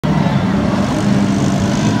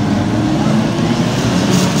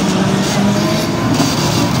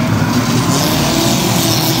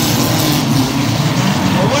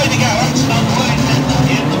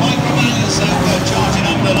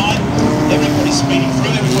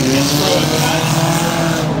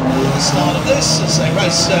this as they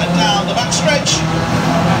race down the backstretch.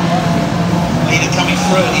 Leader coming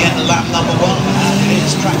through at the end of lap number 1, and it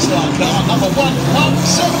is Trackstar car number 117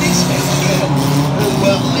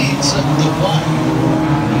 who leads the way.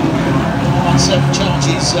 117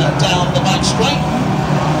 charges down the back straight.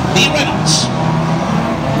 Lee Reynolds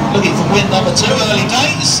looking for win number 2, early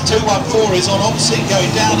days. 214 is on opposite,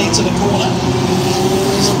 going down into the corner.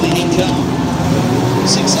 It's a leading car.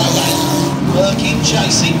 608 working,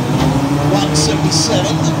 chasing 177.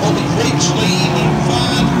 Bobby Creech leading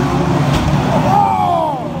third.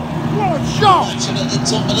 Oh, what a shot! Action at the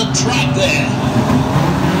top of the track there.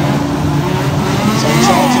 So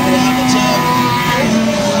charging around the turn.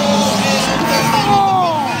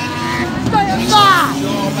 Stay at that!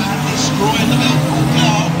 Job and destroying the Mildenhall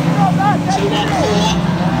car. 214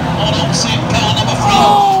 on opposite car number 3.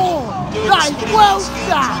 Oh, that is well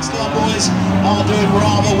done! Trackstar boys are doing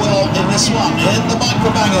rather well in this one. In the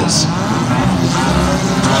microbangers.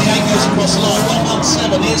 28 goes across the line.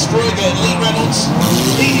 117 is through again. Lee Reynolds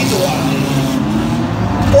leading the way.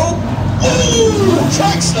 Oh,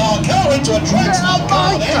 Trackstar car into a Trackstar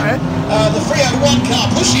car there. The 301 car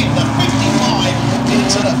pushing the 55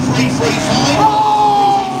 into the 335.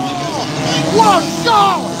 Oh, what a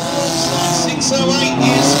shot! 608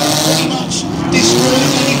 is pretty much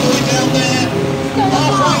destroying any boy down there.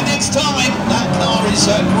 Halfway next time, that car is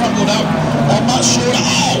crumbled up much shorter.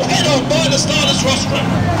 Oh, head on by the starter's rostrum.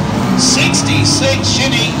 66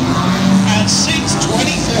 Shinny and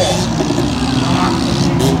 624.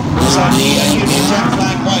 So the Union Jack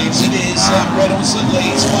flag waves. It is Reynolds that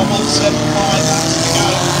leads 1175. That's to go.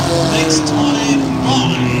 Next time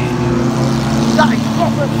by. That is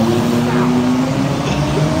proper now.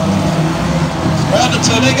 Round the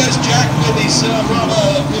turn, there goes Jack with his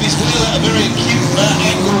with his wheel at a very acute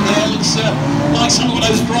angle there. Looks like some of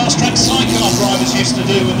those brass track sidecar drivers used to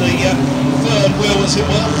do with the third wheel, as it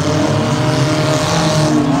were.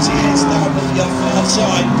 As he heads down the far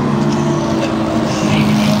side.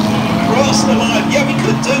 Across the line. Yeah, we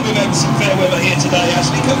could do with having some fair weather here today,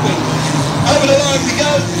 actually, couldn't we? Over the line we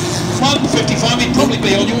go. 155, he'd probably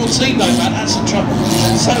be on your team though, man. That's some trouble.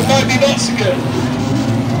 So maybe not so good.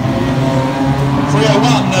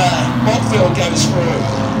 301, Montfield goes through.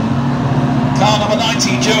 Car number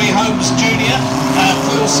 90, Joey Holmes Jr.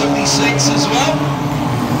 476 as well.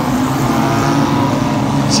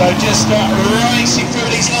 So just racing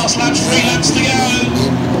through these last laps, 3 laps to go.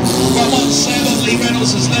 117, Lee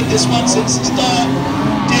Reynolds has led this one since the start.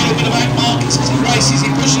 Dealing with the back markets as he races,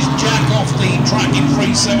 he pushes Jack off the track in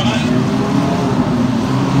 378.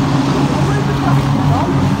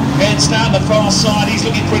 Heads down the far side, he's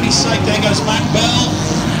looking pretty safe. There goes Mac Bell.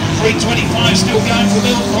 325 still going for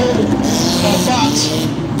Mildenhall. But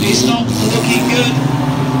it's not looking good.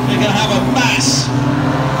 They're going to have a mass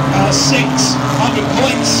 600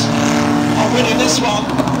 points on winning this one.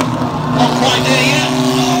 Not quite there yet.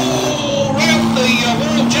 Oh, round the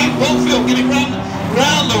wall. Jack Montfield getting round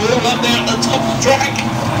the wall up there at the top of the track.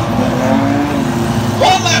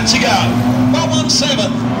 1 lap to go.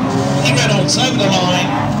 117. Lee Reynolds over the line.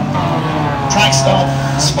 Trackstar,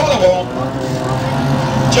 follow on.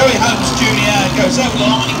 Joey Holmes Jr. goes over the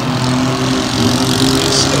line.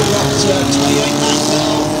 Still got 28 Mac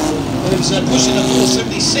Bell, who's pushing the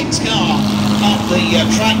 476 car up the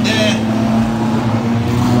track there.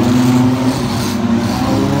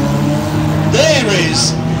 There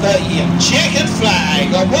is the checkered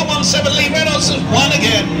flag of 117. Lee Reynolds has won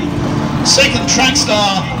again. Second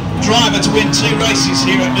Trackstar driver to win 2 races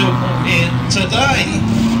here at Mildenhall here today.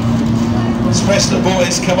 As the rest of the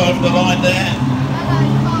boys come over the line there.